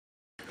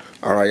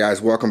Alright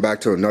guys, welcome back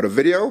to another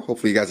video.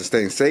 Hopefully you guys are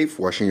staying safe,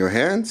 washing your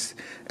hands.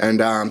 And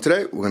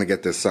today we're going to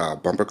get this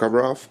bumper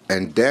cover off.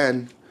 And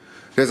then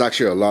there's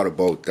actually a lot of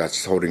bolt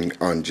that's holding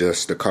on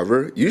just the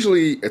cover.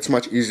 Usually it's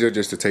much easier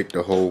just to take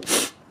the whole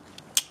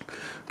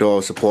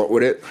support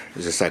with it.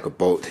 It's just like a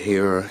bolt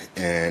here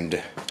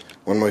and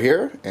one more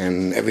here,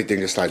 and everything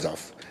just slides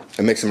off.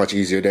 It makes it much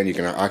easier. Then you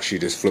can actually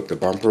just flip the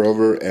bumper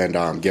over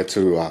and get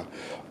to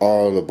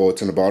all the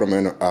bolts in the bottom,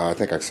 and I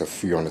think except a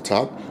few on the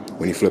top.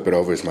 When you flip it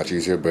over, it's much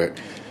easier. But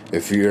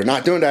if you're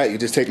not doing that, you're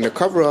just taking the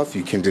cover off,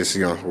 you can just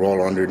roll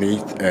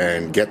underneath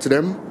and get to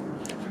them.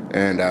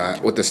 And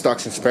with the stock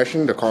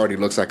suspension, the car already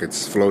looks like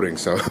it's floating,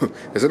 so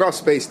there's enough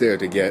space there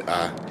to get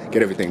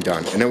everything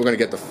done. And then we're gonna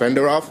get the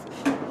fender off,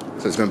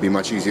 so it's gonna be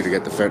much easier to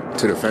get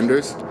to the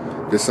fenders.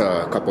 Just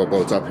a couple of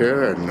bolts up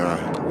here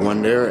and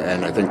one there,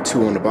 and I think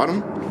two on the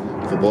bottom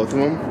for both of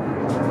them.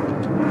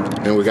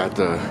 And we got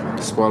the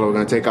spoiler we're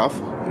gonna take off.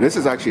 This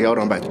is actually held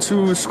on by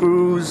two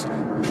screws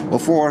or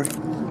four.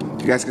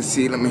 You guys can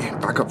see, let me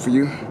back up for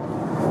you.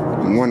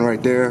 One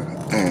right there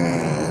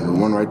and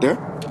one right there.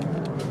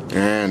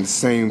 And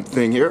same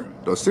thing here,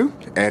 those two.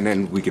 And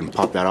then we can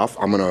pop that off.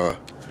 I'm gonna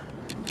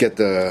get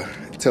the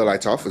tail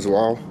lights off as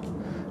well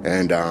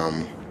and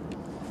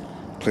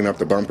clean up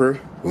the bumper.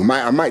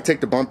 I might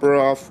take the bumper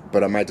off,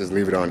 but I might just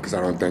leave it on because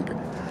I don't think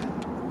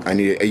I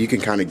need it. You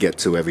can kind of get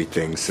to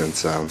everything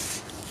since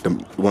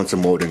once the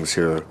moldings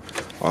here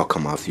all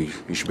come off, you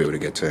should be able to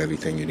get to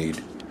everything you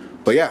need.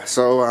 But yeah,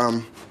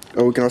 so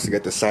we can also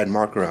get the side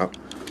marker out.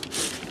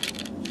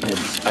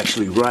 It's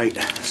actually right.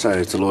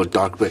 Sorry, it's a little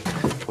dark, but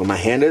where my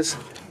hand is,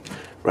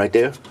 right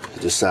there.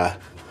 Just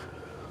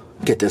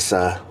get this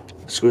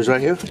screws right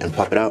here and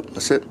pop it out.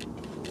 That's it.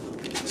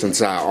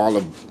 Since all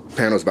the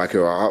panels back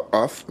here are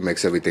off, it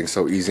makes everything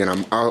so easy. And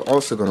I'm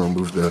also going to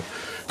remove the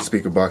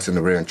speaker box in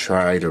the rear and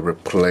try to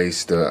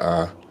replace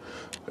the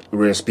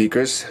rear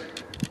speakers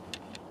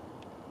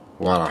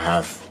while I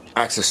have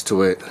access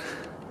to it.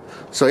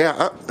 So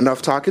yeah,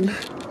 enough talking.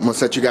 I'm gonna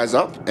set you guys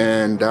up,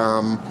 and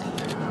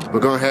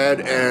we'll go ahead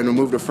and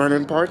remove the front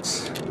end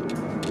parts.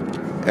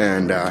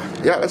 And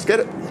yeah, let's get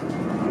it.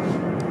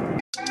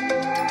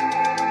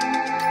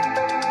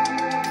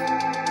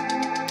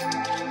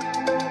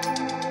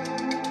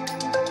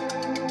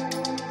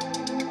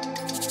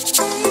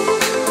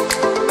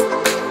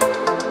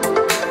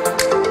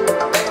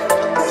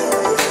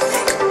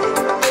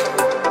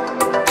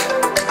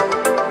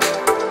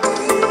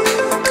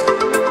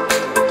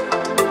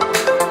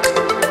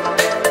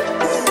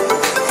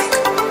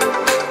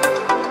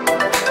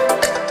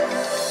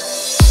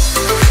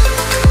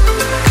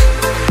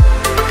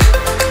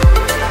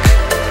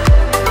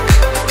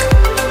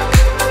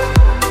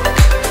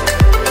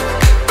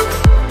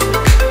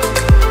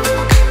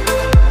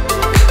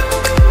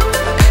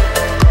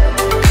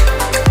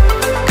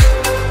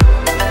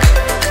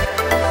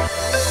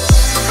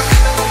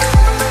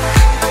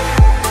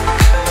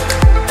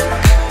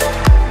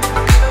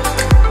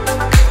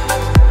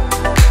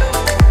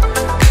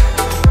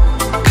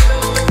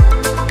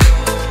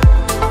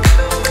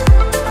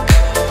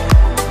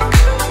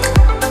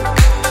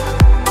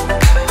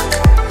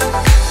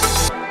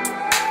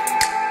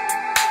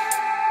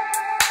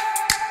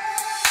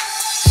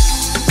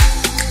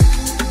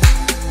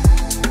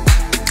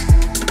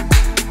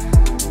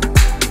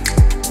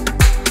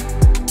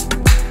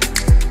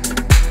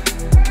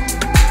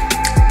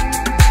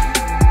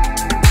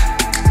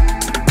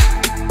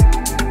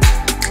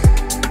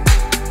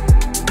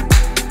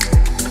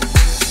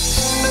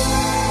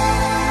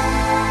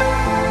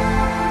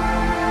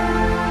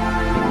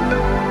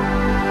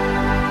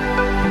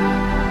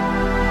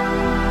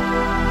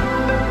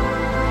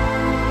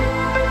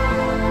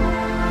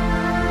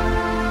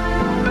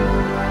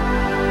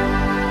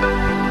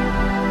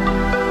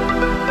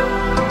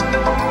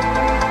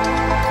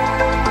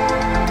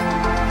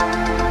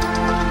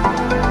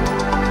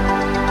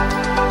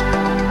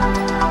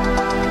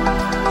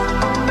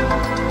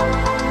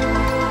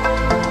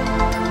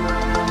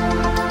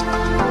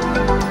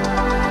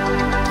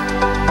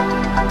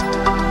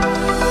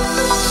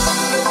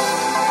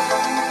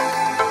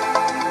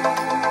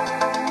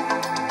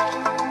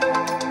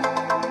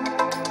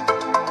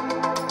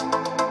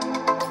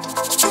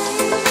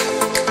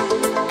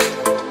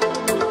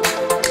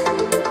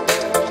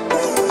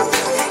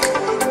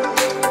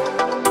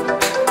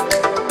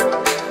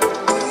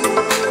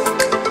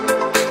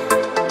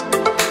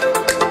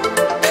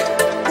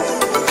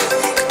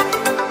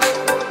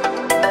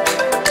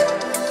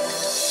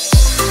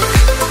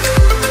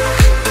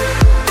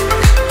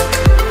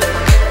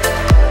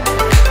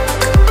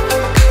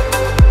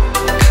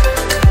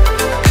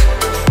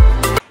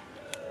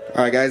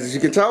 Alright guys, as you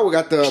can tell, we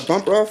got the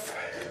bumper off.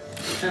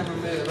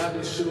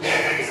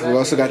 We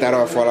also got that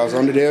off while I was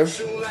under there.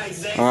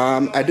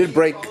 I did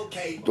break,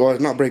 well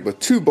not break, but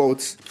two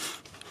bolts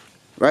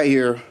right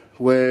here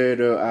where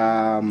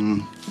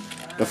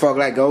the fog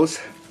light goes.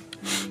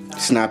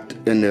 Snapped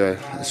in there.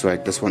 That's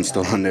right, this one's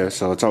still on there,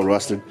 so it's all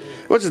rusted.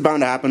 Which is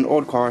bound to happen,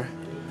 old car.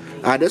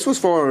 This was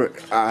for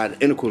the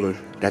intercooler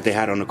that they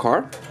had on the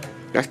car.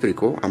 That's pretty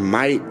cool. I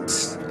might,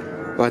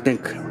 well, I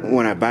think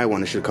when I buy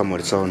one, it should come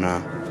with its own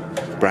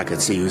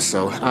brackets to use.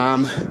 So,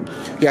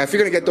 yeah, if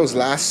you're gonna get those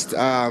last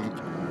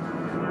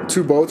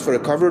 2 bolts for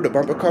the cover, the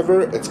bumper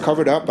cover, it's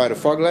covered up by the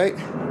fog light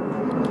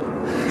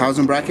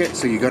housing bracket,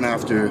 so you're gonna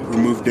have to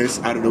remove this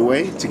out of the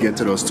way to get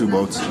to those 2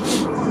 bolts.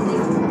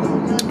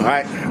 All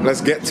right,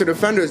 let's get to the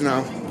fenders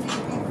now.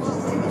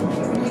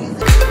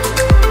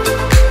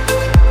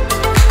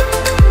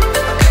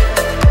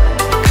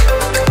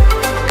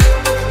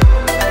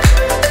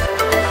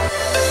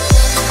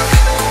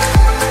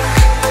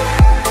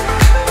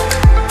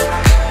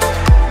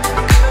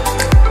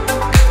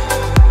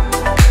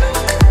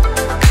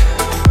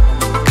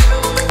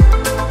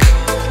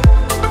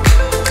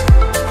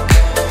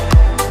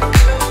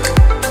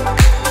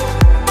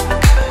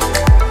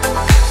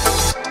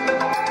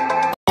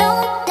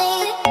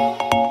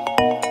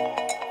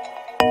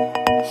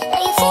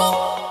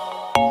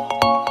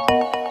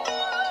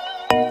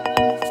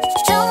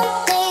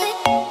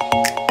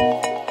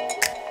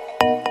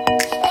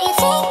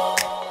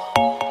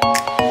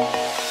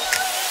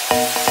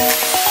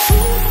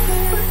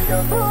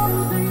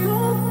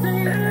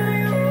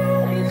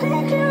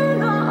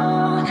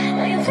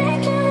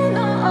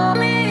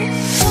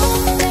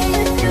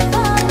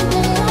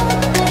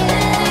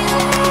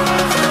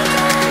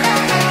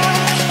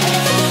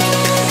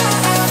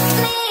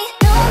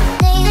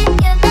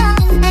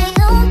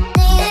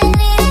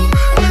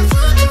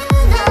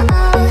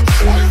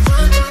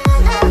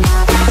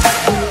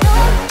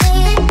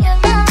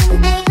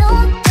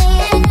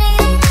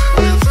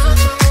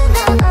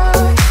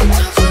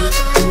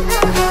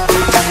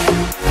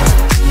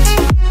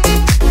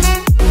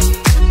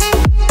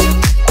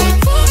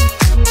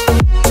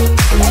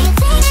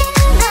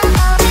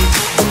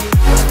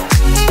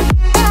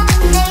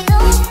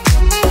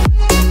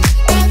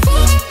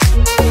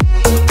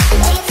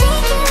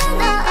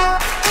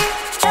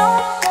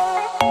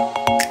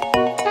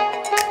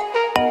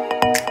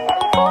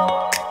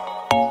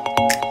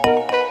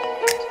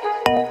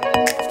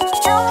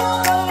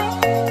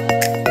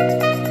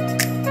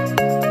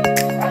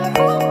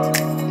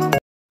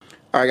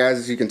 Alright guys,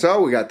 as you can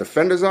tell, we got the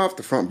fenders off,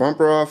 the front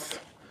bumper off.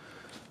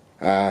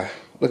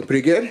 Looking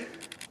pretty good.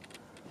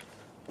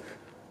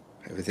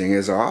 Everything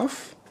is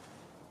off.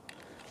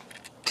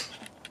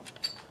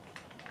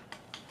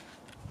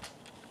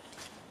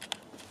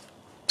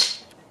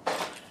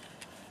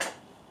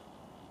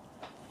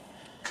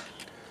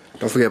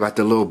 Don't forget about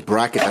the little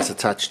bracket that's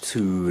attached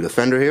to the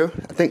fender here.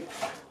 I think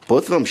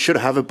both of them should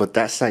have it, but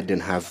that side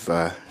didn't have,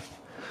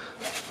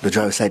 the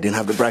driver's side didn't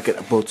have the bracket.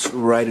 It bolts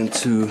right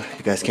into,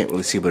 you guys can't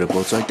really see, but it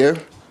bolts right there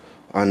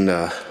on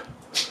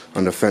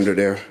the fender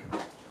there.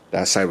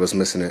 That side was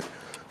missing it.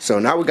 So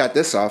now we got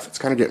this off. It's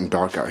kind of getting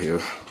dark out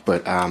here,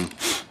 but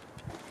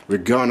we're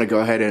gonna go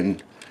ahead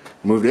and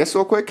move this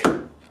real quick.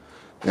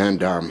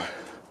 And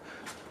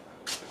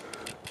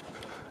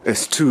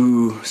it's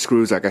 2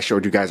 screws like I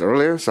showed you guys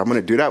earlier, so I'm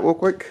gonna do that real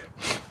quick.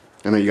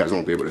 I know you guys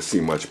won't be able to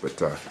see much,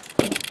 but I'll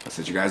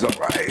set you guys up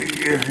right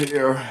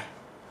here.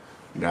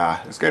 Nah,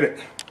 let's get it.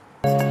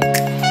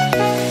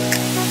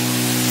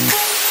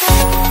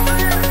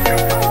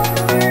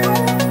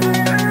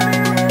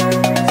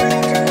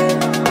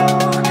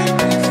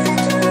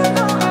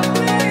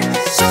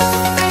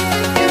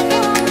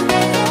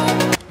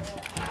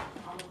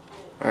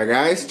 Alright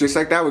guys, just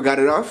like that, we got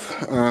it off.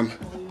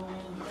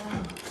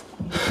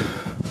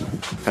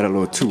 Had a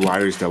little 2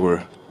 wires that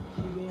were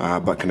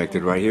butt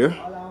connected right here.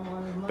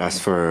 That's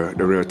for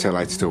the rear tail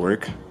lights to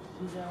work.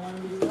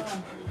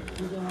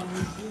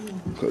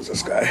 Close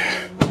this guy.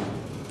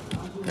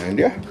 And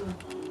yeah,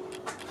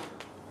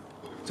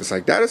 just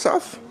like that, it's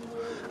off.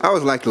 I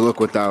always like the look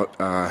without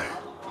the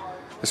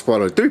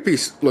spoiler.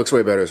 3-piece looks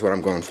way better is what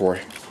I'm going for.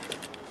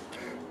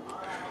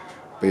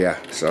 But yeah,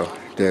 so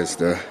there's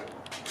the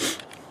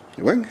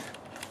wing.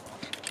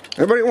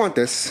 Everybody want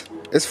this.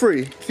 It's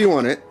free if you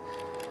want it.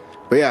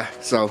 But yeah,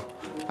 so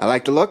I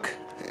like the look,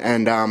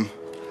 and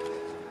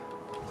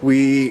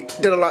we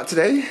did a lot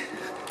today.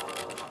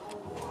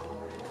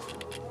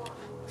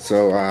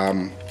 So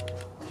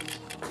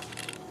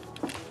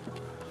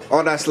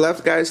all that's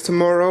left, guys,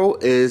 tomorrow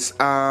is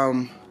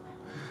I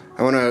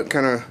want to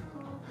kind of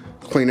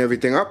clean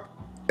everything up,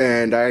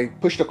 and I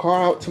pushed the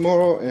car out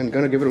tomorrow and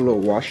gonna give it a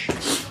little wash.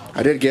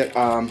 I did get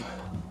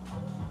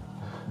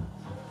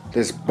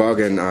this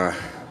bug and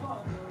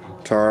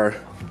tar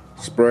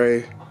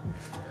spray.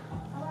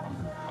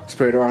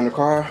 Spray it around the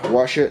car,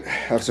 wash it,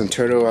 have some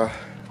turtle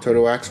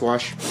wax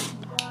wash,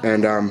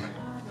 and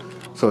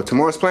so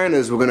tomorrow's plan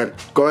is we're gonna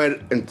go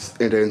ahead in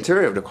the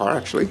interior of the car.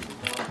 Actually,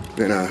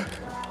 we're gonna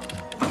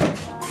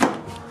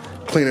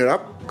clean it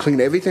up,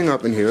 clean everything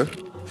up in here,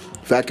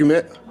 vacuum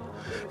it,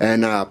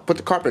 and put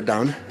the carpet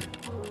down.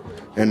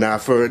 And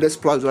for this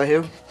plug right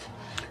here,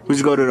 we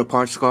just go to the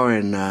parts store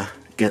and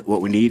get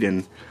what we need,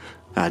 and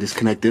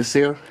disconnect this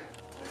here,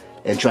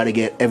 and try to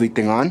get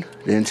everything on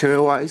the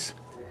interior wise.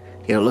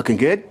 You know, looking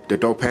good. The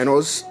door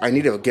panels, I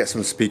need to get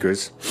some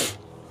speakers.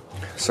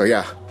 So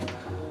yeah,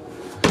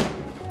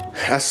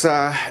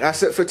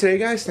 that's it for today,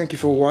 guys. Thank you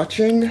for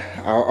watching.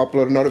 I'll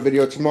upload another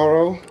video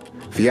tomorrow.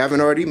 If you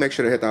haven't already, make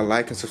sure to hit that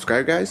like and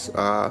subscribe, guys.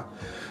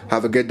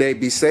 Have a good day.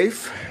 Be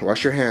safe.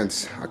 Wash your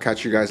hands. I'll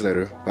catch you guys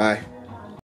later. Bye.